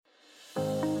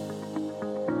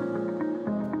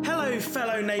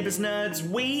fellow Neighbours Nerds,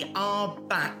 we are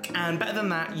back, and better than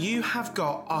that, you have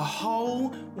got a whole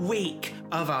week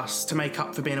of us to make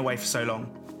up for being away for so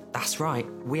long. That's right,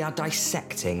 we are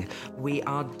dissecting, we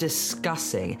are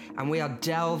discussing, and we are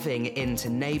delving into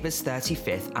Neighbours'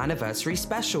 35th anniversary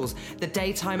specials, the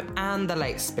daytime and the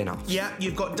late spin-offs. Yeah,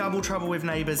 you've got double trouble with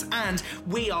Neighbours, and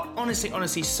we are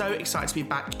honestly so excited to be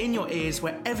back in your ears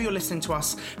wherever you're listening to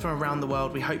us from around the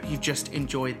world. We hope you've just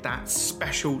enjoyed that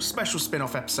special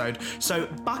spin-off episode. So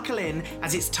buckle in,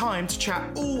 as it's time to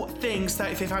chat all things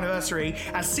 35th anniversary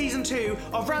as season 2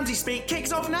 of Ramsay Speak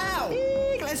kicks off now.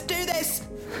 Eek, let's do this!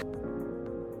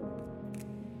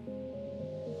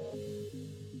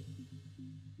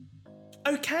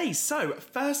 Okay, so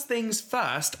first things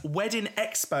first, Wedding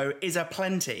Expo is a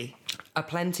plenty. A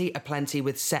plenty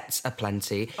with sets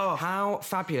aplenty. Oh. How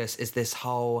fabulous is this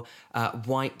whole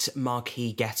white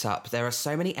marquee get-up? There are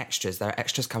so many extras. There are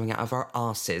extras coming out of our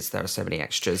arses. There are so many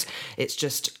extras. It's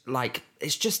just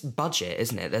budget,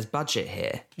 isn't it? There's budget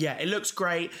here. Yeah, it looks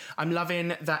great. I'm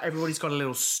loving that everybody's got a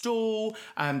little stall.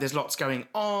 There's lots going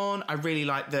on. I really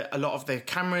like that a lot of the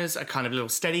cameras are kind of little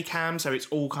steady cam, so it's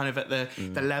all kind of at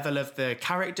the level of the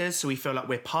characters, so we feel like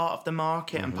we're part of the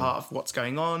market and part of what's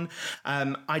going on.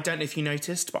 I don't know if you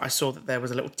noticed, but I saw that there was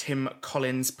a little Tim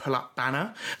Collins pull-up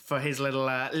banner for his little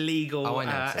legal... Oh, I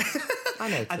noticed. I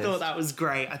noticed. I thought that was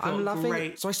great. I'm loving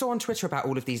it. So I saw on Twitter about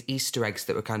all of these Easter eggs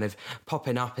that were kind of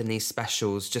popping up in these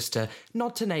specials, just to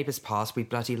nod to Neighbours Past. We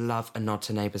bloody love a nod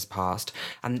to Neighbours Past.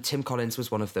 And Tim Collins was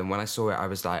one of them. When I saw it, I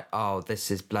was like, oh, this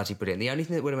is bloody brilliant. The only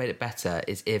thing that would have made it better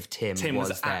is if Tim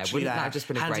was there. Wouldn't that have just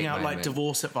been a great moment? Handing out like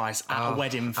divorce advice at a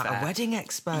wedding fair. At a wedding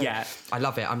expo. Yeah. I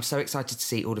love it. I'm so excited to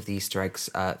see all of the Easter eggs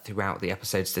throughout the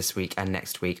episodes this week and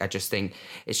next week. I just think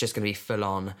it's just going to be full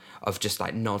on of just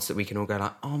like nods that we can all go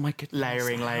like, oh my goodness.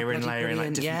 Layering, like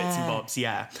different bits and bobs,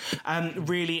 yeah.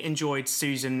 Really enjoyed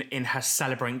Susan in her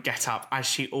celebrant get-up, as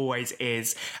she always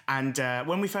is. And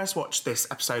when we first watched this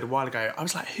episode a while ago, I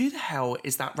was like, who the hell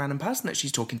is that random person that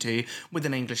she's talking to with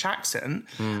an English accent?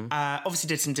 Obviously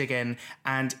did some digging,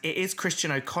 and it is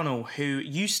Christian O'Connell, who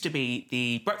used to be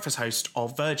the breakfast host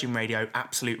of Virgin Radio,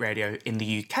 Absolute Radio in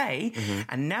the UK,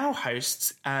 and now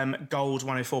hosts Gold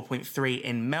 104.3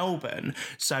 in Melbourne.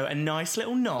 So a nice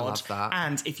little nod. Love that.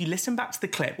 And if you listen back to the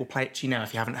clip, we'll play it to you now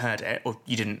if you haven't heard it or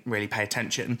you didn't really pay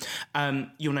attention,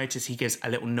 you'll notice he gives a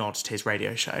little nod to his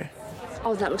radio show.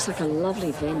 Oh, that looks like a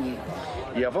lovely venue.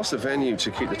 Yeah, I've asked the venue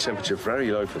to keep the temperature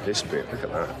very low for this bit. Look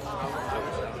at that.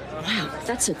 Wow,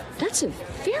 that's a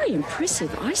very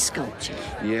impressive ice sculpture.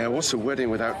 Yeah, what's a wedding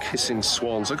without kissing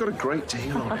swans? I got a great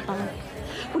deal on it.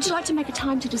 Would you like to make a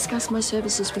time to discuss my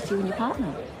services with you and your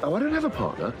partner? Oh, I don't have a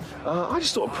partner. I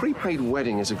just thought a prepaid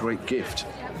wedding is a great gift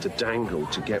to dangle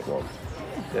to get one.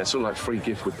 Yeah, it's sort of like free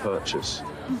gift with purchase.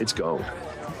 It's gold.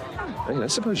 Hey, I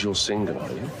suppose you're single,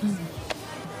 are you?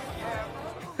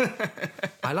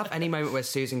 I love any moment where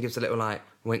Susan gives a little like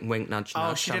wink, wink, nudge,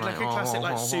 nudge. Oh, she did like a classic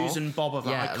like Susan Bob of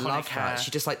yeah, iconic love hair. that.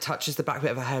 She just like touches the back bit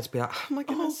of her hair to be like, oh my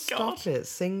goodness, stop it,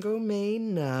 single me,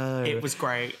 no. It was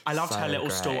great. I loved her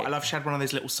little stall. I love she had one of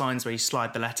those little signs where you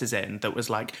slide the letters in that was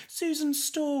like Susan's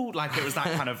stall. Like it was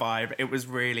that kind of vibe. It was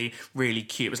really, really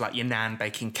cute. It was like your nan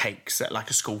baking cakes at like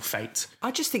a school fete.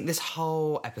 I just think this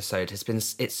whole episode has been,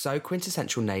 it's so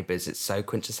quintessential Neighbours. It's so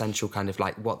quintessential kind of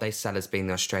like what they sell as being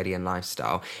the Australian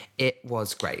lifestyle. It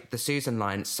was great. The Susan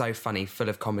line, so funny, full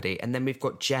of comedy. And then we've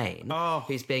got Jane,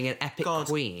 who's being an epic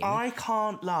queen. I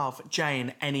can't love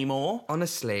Jane anymore.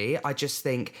 Honestly, I just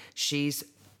think she's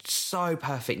so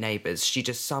perfect Neighbours. She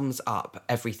just sums up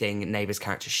everything Neighbours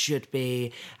character should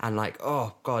be, and like,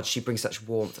 oh God, she brings such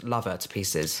warmth. Love her to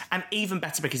pieces. And even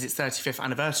better because it's 35th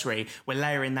anniversary, we're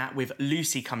layering that with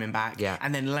Lucy coming back,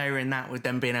 and then layering that with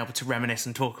them being able to reminisce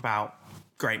and talk about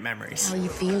great memories. How are you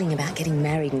feeling about getting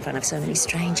married in front of so many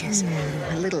strangers?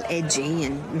 A little edgy,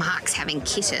 and Mark's having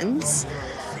kittens.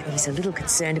 He's a little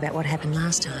concerned about what happened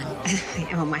last time.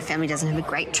 Well, my family doesn't have a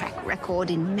great track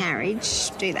record in marriage,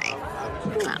 do they?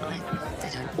 Well, they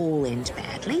don't all end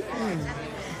badly.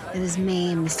 There's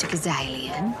me and Mr.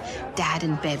 Kazalian, Dad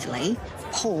and Beverly,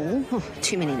 Paul,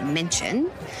 too many to mention.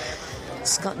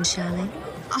 Scott and Charlene.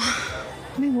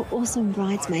 We were awesome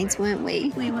bridesmaids, weren't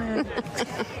we? We were.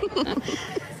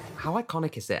 How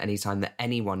iconic is it anytime that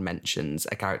anyone mentions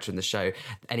a character in the show,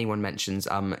 anyone mentions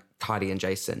Kylie and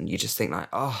Jason, you just think like,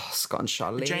 oh, Scott and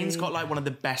Charlene. Jane's got like one of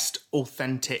the best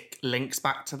authentic links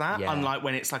back to that. Yeah. Unlike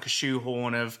when it's like a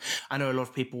shoehorn of, I know a lot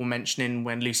of people were mentioning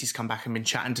when Lucy's come back and been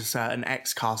chatting to certain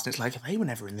ex-cast, and it's like, they were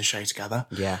never in the show together.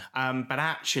 Yeah. But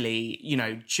actually, you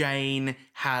know, Jane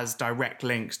has direct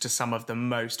links to some of the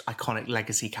most iconic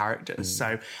legacy characters.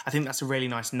 So I think that's a really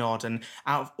nice nod. And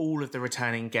out of all of the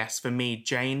returning guests, for me,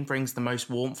 Jane brings the most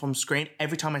warmth on screen.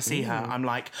 Every time I see her, I'm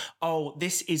like, oh,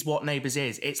 this is what Neighbours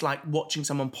is. It's like watching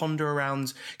someone ponder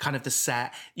around kind of the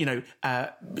set, you know,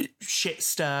 shit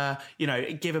stir, you know,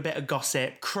 give a bit of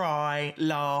gossip, cry,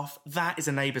 laugh. That is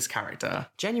a Neighbours character.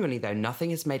 Genuinely, though,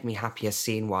 nothing has made me happier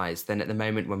scene-wise than at the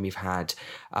moment when we've had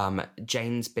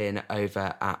Jane's been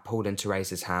over at Paul and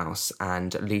Teresa's house,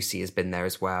 and Lucy has been there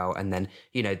as well. And then,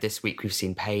 you know, this week we've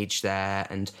seen Paige there,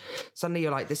 and suddenly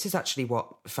you're like, this is actually what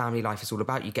family life is all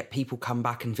about. You get people come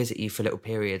back and visit you for little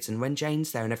periods, and when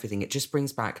Jane's there and everything, it just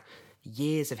brings back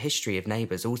years of history of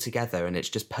Neighbours all together, and it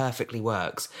just perfectly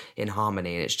works in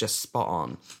harmony, and it's just spot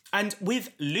on. And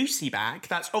with Lucy back,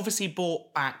 that's obviously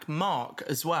brought back Mark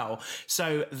as well.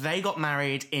 So they got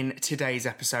married in today's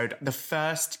episode, the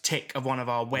first tick of one of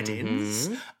our weddings.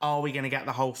 Are we going to get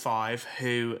the whole 5?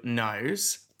 Who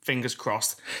knows? Fingers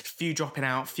crossed. Few dropping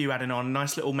out, few adding on.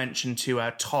 Nice little mention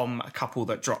to Tom, a couple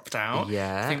that dropped out.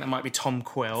 Yeah. I think that might be Tom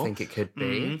Quill. I think it could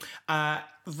be.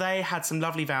 They had some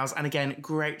lovely vows, and again,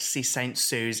 great to see St.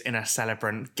 Sue's in a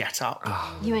celebrant get-up.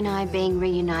 You and I being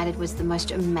reunited was the most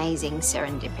amazing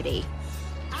serendipity.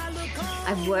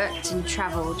 I've worked and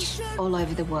travelled all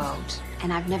over the world,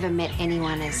 and I've never met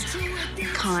anyone as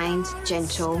kind,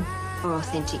 gentle, or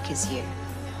authentic as you.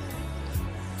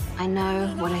 I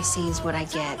know what I see is what I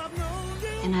get,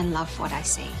 and I love what I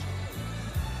see.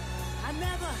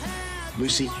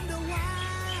 Lucy,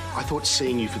 I thought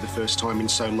seeing you for the first time in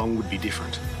so long would be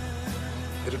different.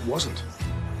 But it wasn't.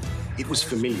 It was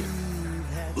familiar.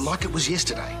 Like it was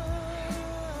yesterday.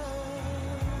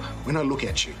 When I look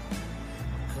at you,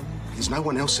 there's no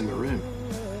one else in the room.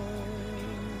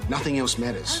 Nothing else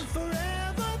matters.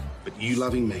 But you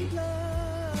loving me,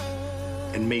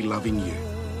 and me loving you.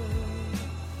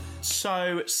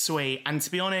 So sweet. And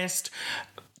to be honest,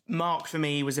 Mark for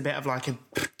me was a bit of like a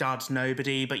dud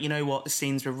nobody, but you know what? The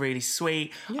scenes were really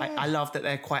sweet. Yeah. I love that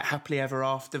they're quite happily ever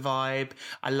after vibe.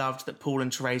 I loved that Paul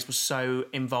and Therese were so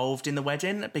involved in the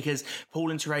wedding, because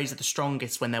Paul and Therese are the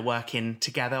strongest when they're working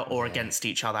together or against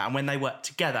each other. And when they work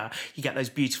together, you get those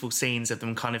beautiful scenes of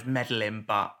them kind of meddling,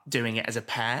 but doing it as a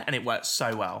pair, and it works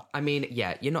so well. I mean,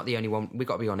 yeah, you're not the only one. We've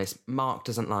got to be honest. Mark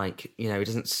doesn't he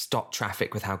doesn't stop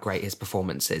traffic with how great his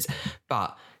performance is.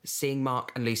 But seeing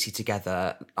Mark and Lucy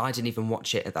together, I didn't even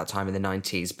watch it at that time in the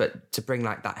 90s, but to bring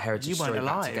like that heritage story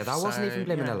back together, I wasn't even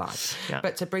blimmin' alive. Yeah.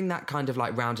 But to bring that kind of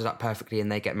like rounded up perfectly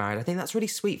and they get married, I think that's really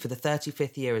sweet for the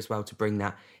 35th year as well. To bring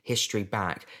that history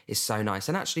back is so nice.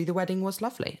 And actually the wedding was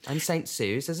lovely. And St.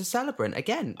 Sue's as a celebrant,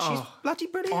 again, she's bloody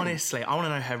brilliant. Honestly, I want to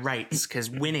know her rates,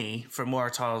 because Winnie from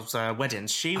Waratel's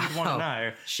weddings, she would want to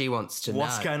know. She wants to know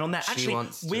what's going on there. Actually,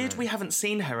 weird we haven't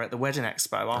seen her at the Wedding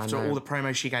Expo after all the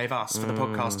promo she gave us for the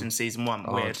podcast in season 1.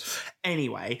 Odd. Weird.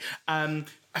 Anyway, a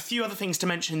few other things to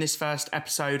mention in this first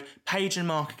episode. Paige and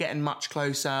Mark are getting much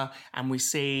closer, and we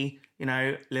see, you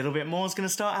know, a little bit more is going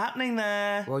to start happening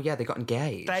there. Well, yeah, they got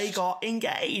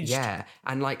engaged. Yeah,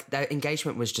 and like their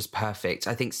engagement was just perfect.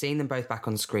 I think seeing them both back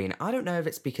on screen, I don't know if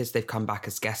it's because they've come back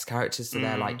as guest characters, so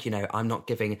they're like, you know, I'm not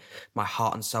giving my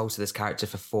heart and soul to this character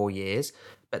for 4 years,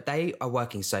 but they are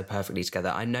working so perfectly together.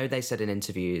 I know they said in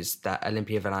interviews that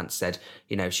Olympia Valance said,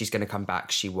 you know, she's going to come back.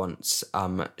 She wants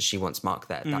Mark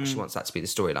there. She wants that to be the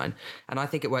storyline. And I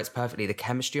think it works perfectly. The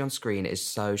chemistry on screen is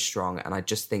so strong, and I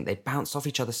just think they bounce off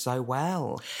each other so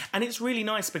well. And it's really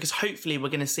nice because hopefully we're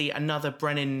going to see another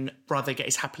Brennan brother get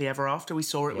his happily ever after. We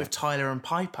saw it with Tyler and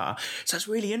Piper. So it's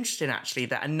really interesting, actually,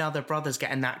 that another brother's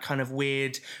getting that kind of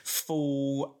weird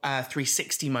full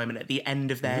 360 moment at the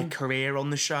end of their career on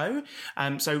the show.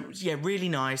 So, yeah, really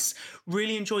nice.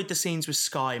 Really enjoyed the scenes with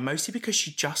Sky, mostly because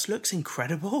she just looks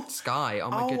incredible. Sky,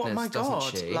 oh my goodness,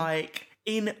 doesn't she? Like,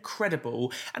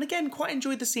 incredible. And again, quite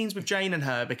enjoyed the scenes with Jane and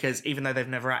her, because even though they've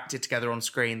never acted together on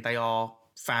screen, they are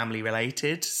family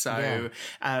related, so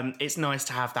it's nice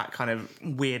to have that kind of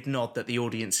weird nod that the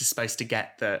audience is supposed to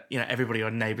get, that, you know, everybody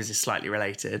on Neighbours is slightly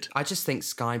related. I just think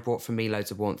Sky brought for me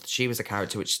loads of warmth. She was a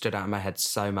character which stood out in my head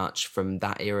so much from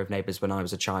that era of Neighbours when I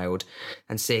was a child,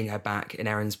 and seeing her back in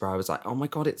Erinsborough, I was like, oh my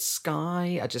god, it's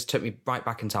Sky. It just took me right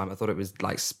back in time. I thought it was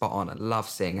like spot on. I love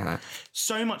seeing her.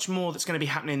 So much more that's going to be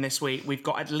happening this week. We've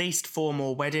got at least 4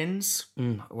 more weddings.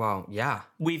 Well, yeah.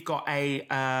 We've got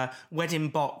a wedding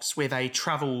box with a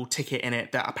travel ticket in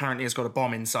it that apparently has got a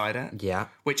bomb inside it. Yeah.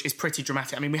 Which is pretty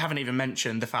dramatic. I mean, we haven't even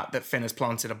mentioned the fact that Finn has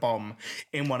planted a bomb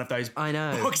in one of those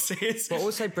boxes. But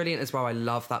also brilliant as well, I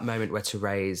love that moment where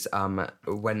Therese,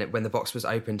 when the box was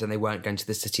opened and they weren't going to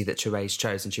the city that Therese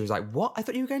chose, and she was like, what? I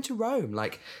thought you were going to Rome.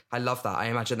 Like, I love that. I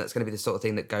imagine that's going to be the sort of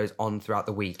thing that goes on throughout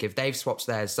the week. If they've swapped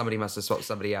theirs, somebody must have swapped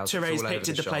somebody else. Therese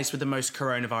picked the place with the most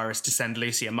coronavirus to send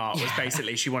Lucy and Mark, was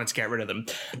basically she wanted to get rid of them.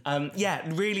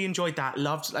 Really enjoyed that.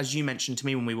 Loved, as you mentioned to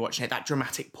me when we were watching it, that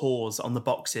dramatic pause on the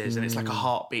boxes, and it's like a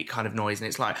heartbeat kind of noise, and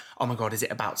it's like, oh my God, is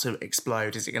it about to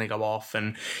explode? Is it going to go off?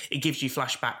 And it gives you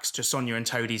flashbacks to Sonia and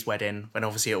Toadie's wedding when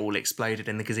obviously it all exploded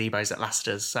in the gazebos at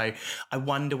Lassiter's. So I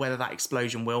wonder whether that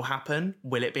explosion will happen.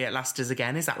 Will it be at Lassiter's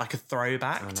again? Is that like a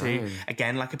throwback to,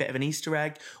 again, like a bit of an Easter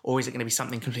egg? Or is it going to be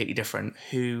something completely different?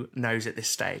 Who knows at this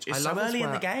stage? It's so early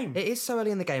in the game. It is so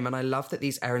early in the game, and I love that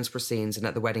these Erinsborough scenes and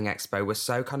at the Wedding Expo were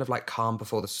so kind of like calm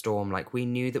before the storm. Like, we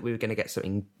knew that we were going to get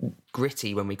something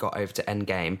gritty when we got over to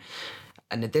Endgame.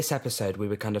 And in this episode, we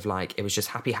were kind of like, it was just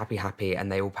happy, happy, happy. And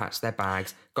they all packed their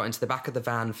bags, got into the back of the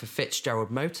van for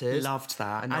Fitzgerald Motors. Loved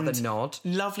that. Another nod.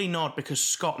 Lovely nod, because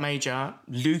Scott Major,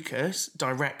 Lucas,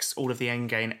 directs all of the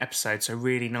Endgame episodes. So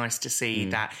really nice to see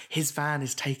that his van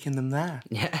is taking them there.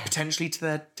 Yeah. Potentially to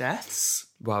their deaths.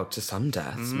 Well, to some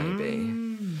deaths, maybe.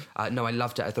 No, I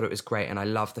loved it. I thought it was great. And I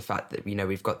love the fact that,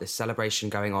 we've got this celebration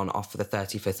going on off for the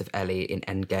 35th of Elly in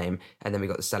Endgame. And then we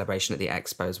got the celebration at the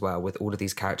Expo as well with all of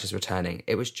these characters returning.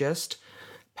 It was just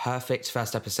perfect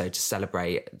first episode to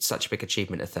celebrate such a big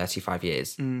achievement of 35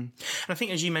 years. And I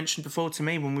think, as you mentioned before to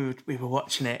me when we were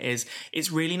watching it, is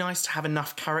it's really nice to have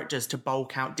enough characters to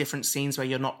bulk out different scenes where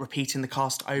you're not repeating the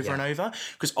cast over and over.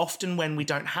 Because often when we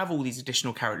don't have all these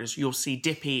additional characters, you'll see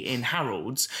Dippy in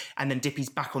Harold's, and then Dippy's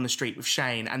back on the street with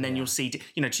Shane, and then you'll see, to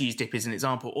use Dippy as an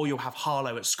example, or you'll have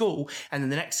Harlow at school, and then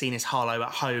the next scene is Harlow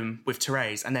at home with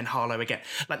Therese, and then Harlow again.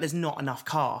 Like, there's not enough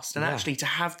cast. And actually, to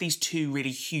have these two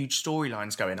really huge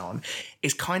storylines going on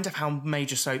is kind of how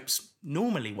major soaps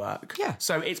normally work. Yeah.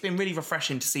 So it's been really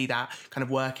refreshing to see that kind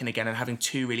of working again and having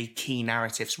two really key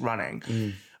narratives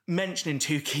running. Mentioning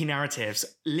two key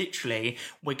narratives, literally,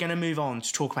 we're going to move on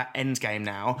to talk about Endgame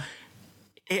now.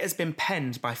 It has been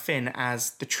penned by Finn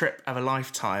as the trip of a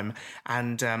lifetime,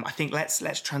 and I think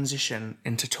let's transition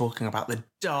into talking about the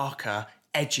darker,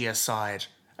 edgier side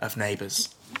of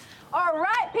Neighbours. All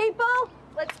right, people,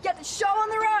 let's get the show on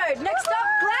the road. Next up,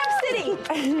 Glam City.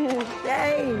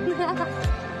 Yay.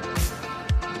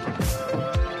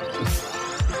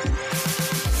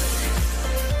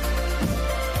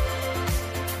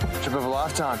 Trip of a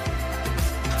lifetime.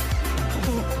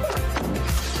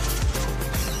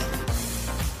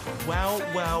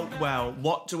 Well,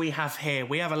 what do we have here?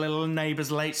 We have a little Neighbours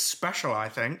Late special, I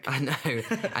think. I know,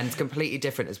 and it's completely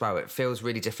different as well. It feels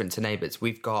really different to Neighbours.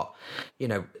 We've got,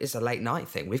 it's a late night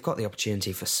thing. We've got the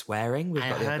opportunity for swearing. We've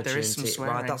got the opportunity. There is some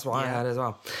swearing. Right, that's what I heard as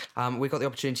well. We've got the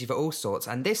opportunity for all sorts,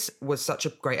 and this was such a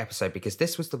great episode because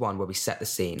this was the one where we set the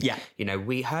scene. Yeah.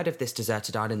 We heard of this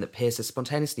deserted island that Piers has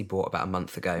spontaneously bought about a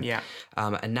month ago. Yeah.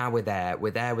 And now we're there.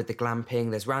 We're there with the glamping.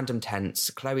 There's random tents.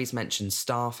 Chloe's mentioned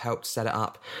staff helped set it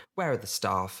up. Where are the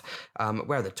staff?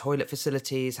 Where are the toilet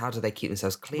facilities? How do they keep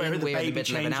themselves clean? Where are the We're in the baby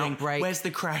middle of an changing? outbreak. Where's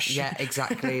the crash? Yeah,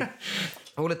 exactly.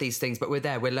 All of these things, but we're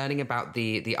there. We're learning about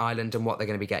the island and what they're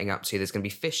going to be getting up to. There's going to be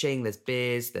fishing, there's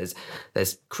beers,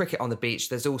 there's cricket on the beach,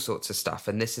 there's all sorts of stuff.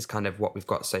 And this is kind of what we've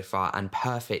got so far. And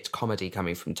perfect comedy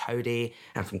coming from Toadie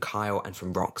and from Kyle and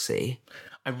from Roxy.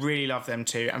 I really love them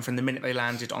too. And from the minute they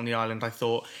landed on the island, I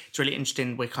thought it's really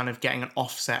interesting. We're kind of getting an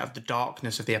offset of the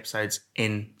darkness of the episodes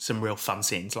in some real fun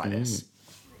scenes like this.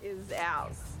 Is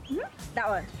ours. That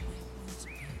one.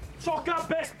 Fuck up,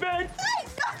 best bed!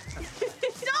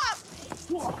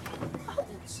 Stop!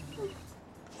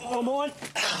 Oh, mine.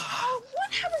 Oh,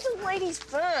 what happens with ladies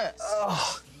first?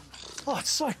 Oh, it's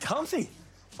so comfy.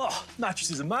 Oh, mattress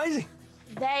is amazing.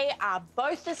 They are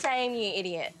both the same, you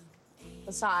idiot.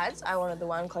 Besides, I wanted the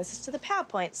one closest to the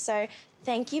PowerPoint, so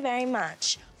thank you very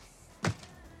much.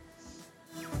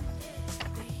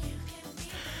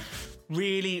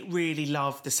 Really, really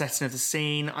love the setting of the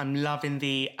scene. I'm loving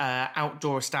the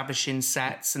outdoor establishing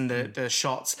sets and the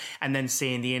shots, and then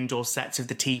seeing the indoor sets of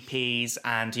the teepees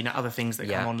and, other things that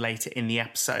come on later in the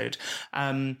episode.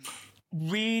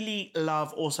 Really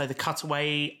love also the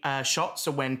cutaway shots.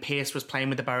 So when Pierce was playing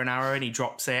with the bow and arrow and he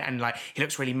drops it and he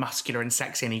looks really muscular and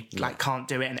sexy and he can't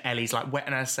do it, and Ellie's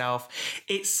wetting herself.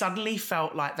 It suddenly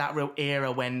felt like that real era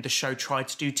when the show tried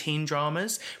to do teen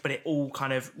dramas, but it all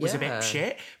kind of was a bit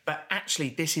shit. but actually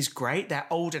this is great. They're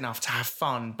old enough to have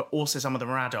fun, but also some of them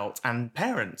are adults and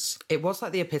parents. It was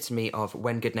like the epitome of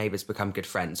when good neighbours become good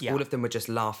friends. Yeah. All of them were just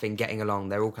laughing, getting along.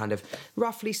 They're all kind of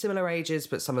roughly similar ages,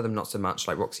 but some of them not so much.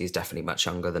 Like Roxy is definitely much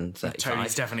younger than 35.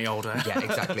 Tony's definitely older. Yeah,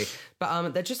 exactly.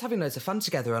 But they're just having loads of fun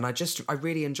together, and I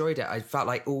really enjoyed it. I felt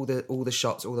like all the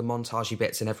shots, all the montagey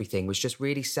bits and everything was just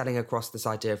really selling across this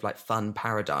idea of like fun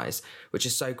paradise, which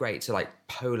is so great to like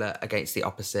polar against the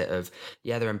opposite of,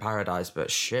 yeah, they're in paradise,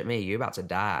 but shit me, you're about to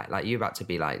die. Like, you're about to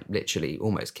be like literally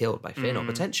almost killed by Finn or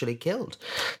potentially killed.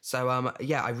 So,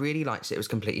 yeah, I really liked it. It was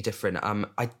completely different.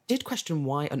 I did question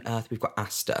why on earth we've got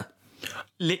Asta.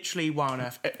 Literally, why on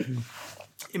earth?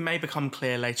 It may become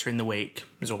clear later in the week,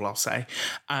 is all I'll say.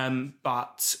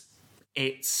 But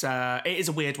it is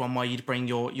a weird one why you'd bring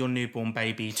your newborn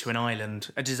baby to an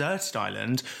island, a deserted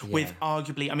island, with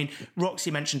arguably... I mean,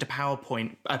 Roxy mentioned a power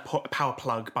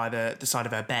plug by the side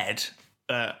of her bed.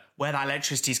 Where that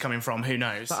electricity's coming from, who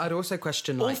knows? But I'd also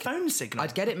question, like... Or phone signal.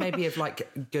 I'd get it maybe if, like,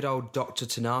 good old Dr.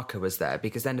 Tanaka was there,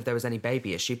 because then if there was any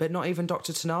baby issue, but not even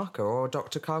Dr. Tanaka or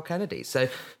Dr. Carl Kennedy. So,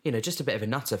 you know, just a bit of a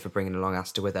nutter for bringing along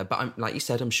Asta with her. But like you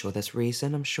said, I'm sure there's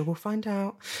reason. I'm sure we'll find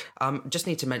out. Just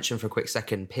need to mention for a quick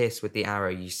second, Pierce with the arrow,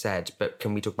 you said, but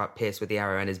can we talk about Pierce with the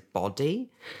arrow and his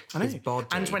body? I know. His body.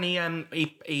 And when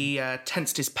he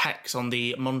tensed his pecs on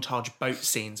the montage boat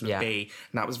scenes with B,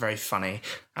 and that was very funny.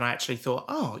 And I actually thought,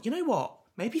 oh, you know what?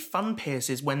 Maybe Fun Pierce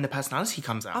is when the personality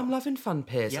comes out. I'm loving Fun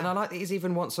Pierce. And I like that he's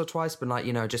even once or twice been like,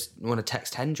 you know, just want to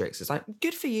text Hendrix. It's like,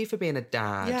 good for you for being a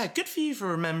dad. Yeah, good for you for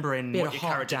remembering being what your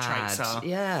character traits are.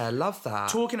 Yeah, love that.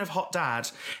 Talking of hot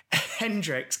dad,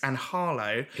 Hendrix and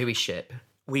Harlow, who we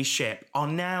ship, are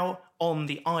now on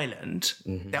the island.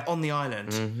 Mm-hmm. They're on the island.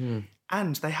 Mm-hmm.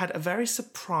 And they had a very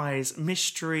surprise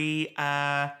mystery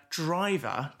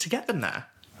driver to get them there.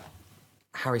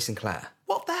 Harry Sinclair.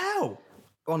 What the hell?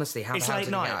 Honestly, how the hell did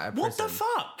he get out of prison? What the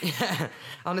fuck? Yeah.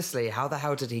 Honestly, how the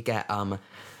hell did he get out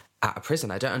of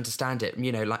prison? I don't understand it.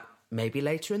 You know, like, maybe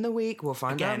later in the week we'll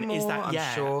find out more,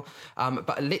 I'm sure.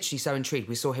 But literally so intrigued.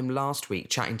 We saw him last week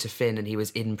chatting to Finn and he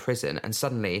was in prison and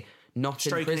suddenly not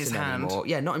in prison anymore.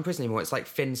 Yeah, not in prison anymore. It's like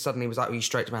Finn suddenly was like, oh, you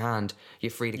stroked my hand.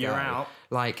 You're free to go. You're out.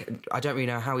 Like, I don't really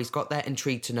know how he's got there.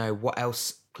 Intrigued to know what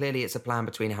else. Clearly, it's a plan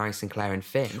between Harry Sinclair and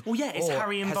Finn. Well, yeah, is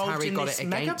Harry involved in this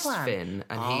mega plan? Has Harry got it against Finn,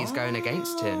 and he's going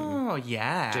against him? Oh,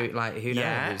 yeah. Who knows?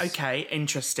 Yeah, okay,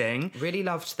 interesting. Really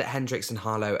loved that Hendrix and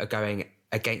Harlow are going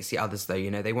against the others, though.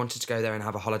 You know, they wanted to go there and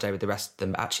have a holiday with the rest of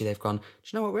them, but actually they've gone, do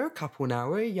you know what, we're a couple now.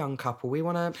 We're a young couple. We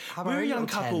want to have our own little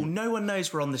tent. We're a young couple. No one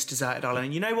knows we're on this deserted island.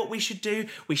 And you know what we should do?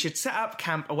 We should set up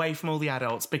camp away from all the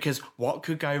adults, because what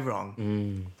could go wrong?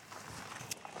 Mm.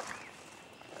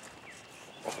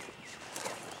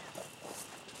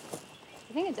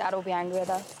 I think Dad will be angry with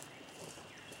us.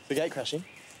 The gate crashing.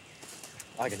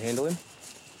 I can handle him.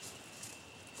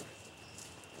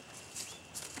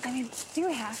 I mean, do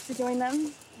we have to join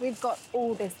them? We've got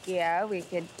all this gear. We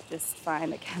could just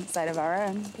find a campsite of our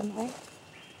own, couldn't we?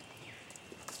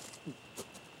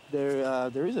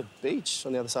 There is a beach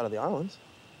on the other side of the island.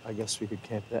 I guess we could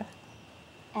camp there.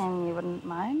 And you wouldn't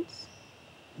mind?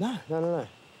 No.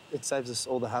 It saves us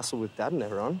all the hassle with Dad and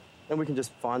everyone. And we can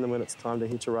just find them when it's time to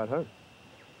hitch a ride home.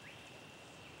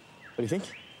 What do you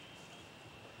think?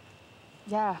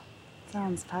 Yeah,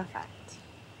 sounds perfect.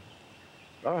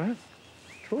 All right,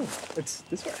 cool. It's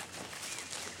this way.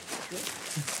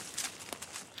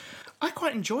 I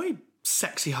quite enjoy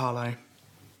sexy Harlow.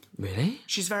 Really?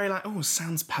 She's very like, oh,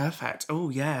 sounds perfect. Oh,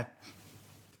 yeah.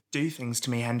 Do things to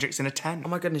me, Hendrix, in a tent. Oh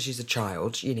my goodness, she's a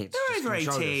child. You need to just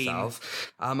control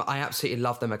yourself. I absolutely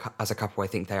love them as a couple. I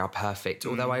think they are perfect.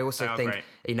 Although I also think,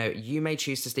 you know, you may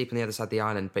choose to sleep on the other side of the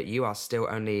island, but you are still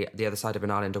only the other side of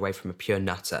an island away from a pure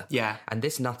nutter. Yeah. And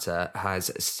this nutter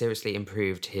has seriously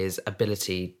improved his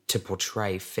ability to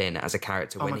portray Finn as a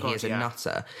character when he is a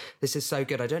nutter. This is so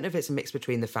good. I don't know if it's a mix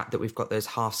between the fact that we've got those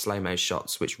half slow-mo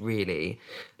shots, which really,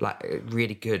 like,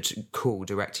 really good, cool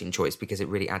directing choice, because it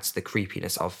really adds to the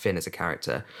creepiness of Finn as a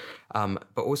character. But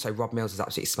also Rob Mills is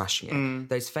absolutely smashing it.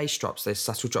 Those face drops, those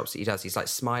subtle drops that he does, he's like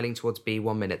smiling towards B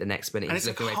 1 minute, the next minute he's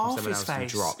looking away from someone else and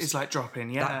drops. It's like dropping,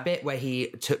 yeah. That bit where he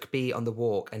took B on the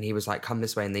walk and he was like, come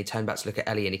this way, and then he turned back to look at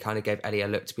Elly and he kind of gave Elly a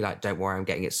look to be like, don't worry, I'm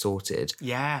getting it sorted.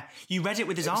 Yeah, you read it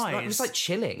with his eyes. It was like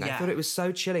chilling. Yeah. I thought it was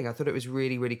so chilling. I thought it was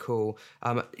really, really cool.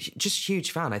 Just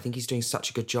huge fan. I think he's doing such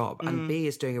a good job. And B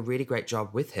is doing a really great job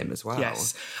with him as well.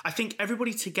 Yes. I think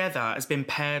everybody together has been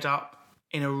paired up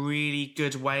in a really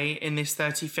good way in this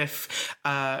 35th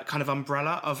kind of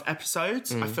umbrella of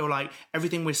episodes. I feel like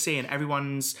everything we're seeing,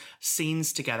 everyone's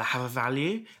scenes together have a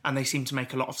value and they seem to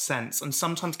make a lot of sense. And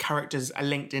sometimes characters are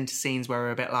linked into scenes where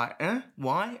we're a bit like,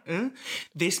 why?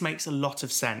 This makes a lot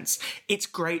of sense. It's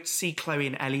great to see Chloe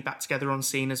and Elly back together on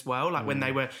scene as well. Like when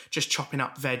they were just chopping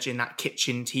up veg in that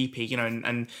kitchen teepee, you know,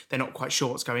 and they're not quite sure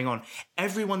what's going on.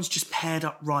 Everyone's just paired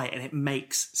up right and it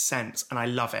makes sense and I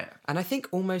love it. And I think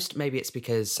almost maybe it's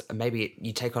because maybe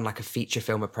you take on like a feature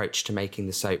film approach to making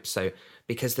the soap. So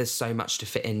because there's so much to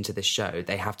fit into this show,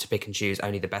 they have to pick and choose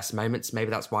only the best moments.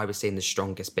 Maybe that's why we're seeing the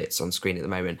strongest bits on screen at the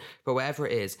moment. But whatever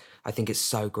it is, I think it's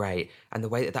so great. And the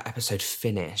way that episode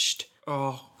finished...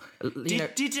 Oh...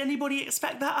 Did anybody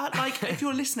expect that? Like, if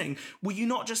you're listening, were you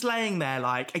not just laying there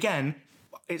like, again,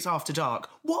 it's after dark.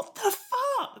 What the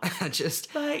fuck? I just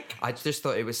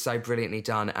thought it was so brilliantly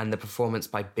done, and the performance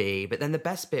by B. But then the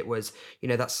best bit was, you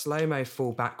know, that slow-mo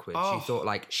fall backwards. You thought,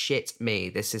 like, shit me,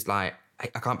 this is like...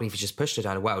 I can't believe he just pushed her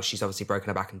down a well. She's obviously broken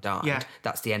her back and died. Yeah.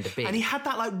 That's the end of B. And he had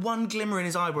that, like, one glimmer in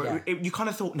his eye where you kind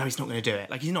of thought, no, he's not going to do it.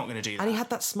 Like, he's not going to do that. And he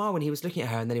had that smile when he was looking at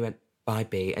her, and then he went... Bye,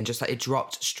 B, and just like it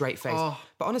dropped straight face.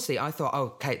 But honestly, I thought,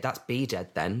 okay, that's B dead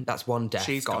then. That's one death.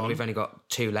 She's gone. We've only got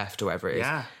 2 left or whatever it is.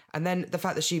 Yeah. And then the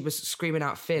fact that she was screaming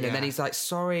out Finn, and then he's like,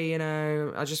 sorry, you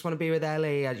know, I just want to be with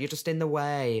Elly. You're just in the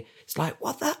way. It's like,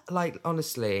 what the? Like,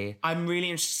 honestly. I'm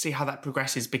really interested to see how that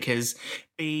progresses because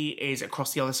B is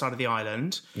across the other side of the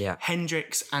island. Yeah.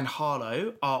 Hendrix and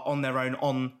Harlow are on their own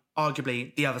on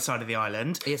arguably the other side of the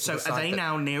island. So are they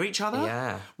now near each other?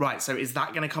 Yeah. Right, so is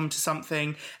that going to come to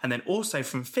something? And then also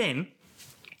from Finn,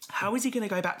 how is he going to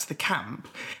go back to the camp?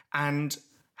 And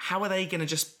how are they going to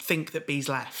just think that B's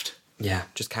left? Yeah,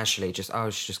 just casually, she's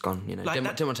just gone, you know. Like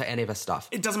didn't want to take any of her stuff.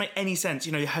 It doesn't make any sense.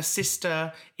 You know, her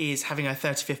sister is having her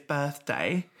 35th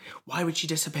birthday. Why would she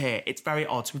disappear? It's very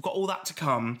odd. So we've got all that to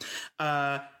come.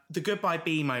 The goodbye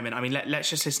B moment, I mean, let's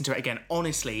just listen to it again.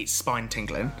 Honestly, it's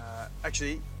spine-tingling.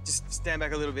 Actually, just stand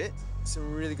back a little bit.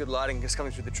 Some really good lighting just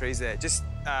coming through the trees there. Just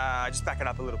back it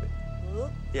up a little bit.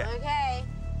 Yeah. Okay.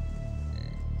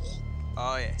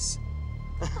 Oh, yes.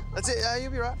 That's it.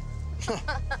 You'll be right.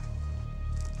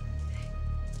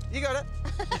 You got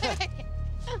it.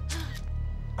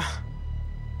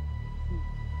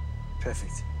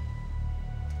 Perfect.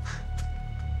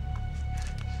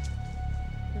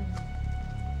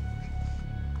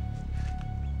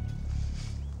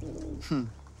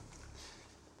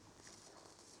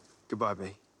 Goodbye, B.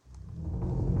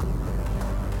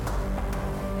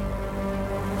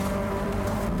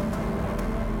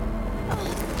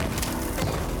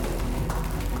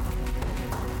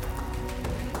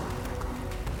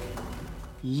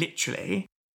 Literally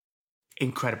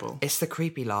incredible. It's the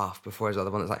creepy laugh before his other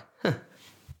one that's like, huh,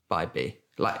 bye, B.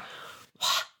 Like,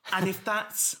 and if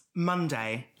that's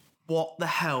Monday, what the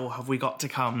hell have we got to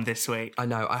come this week? I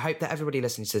know. I hope that everybody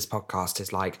listening to this podcast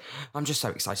is like, I'm just so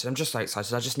excited. I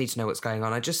just need to know what's going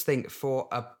on. I just think for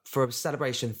a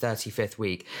celebration 35th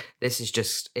week, it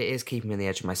is keeping me on the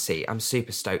edge of my seat. I'm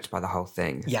super stoked by the whole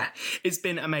thing. Yeah, it's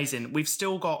been amazing. We've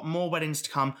still got more weddings to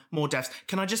come, more deaths.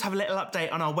 Can I just have a little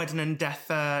update on our wedding and death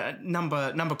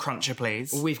number cruncher,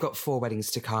 please? We've got 4 weddings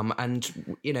to come,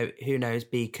 and, you know, who knows,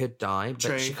 B could die,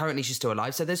 but she's still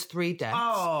alive, so there's 3 deaths.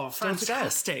 Oh,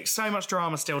 fantastic. So much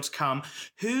drama still to come.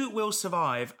 Who will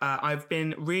survive? I've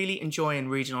been really enjoying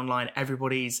reading online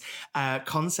everybody's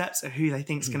concepts of who they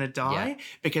think is going to die,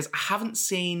 because I don't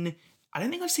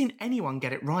think I've seen anyone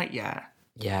get it right yet.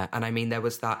 Yeah, and I mean, there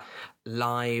was that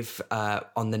live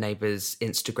on the Neighbours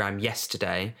Instagram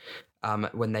yesterday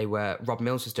when Rob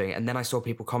Mills was doing it, and then I saw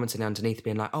people commenting underneath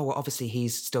being like, oh, well, obviously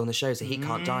he's still in the show, so he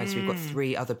can't die, so we've got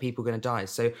 3 other people going to die.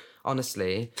 So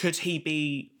honestly... Could he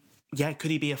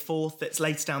be a 4th that's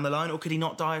later down the line, or could he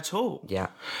not die at all? Yeah.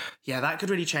 Yeah, that could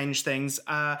really change things.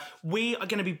 We are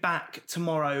going to be back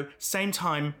tomorrow, same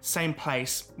time, same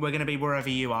place. We're going to be wherever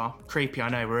you are. Creepy, I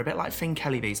know. We're a bit like Finn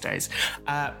Kelly these days.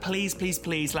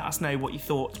 Please let us know what you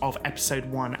thought of episode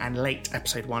 1 and late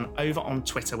episode 1 over on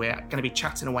Twitter. We're going to be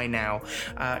chatting away now.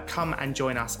 Come and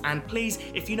join us. And please,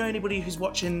 if you know anybody who's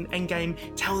watching Endgame,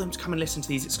 tell them to come and listen to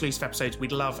these exclusive episodes.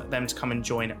 We'd love them to come and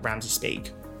join Ramsay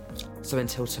Speak. So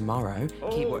until tomorrow,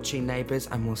 keep watching Neighbours,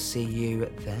 and we'll see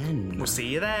you then. We'll see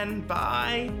you then.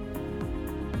 Bye.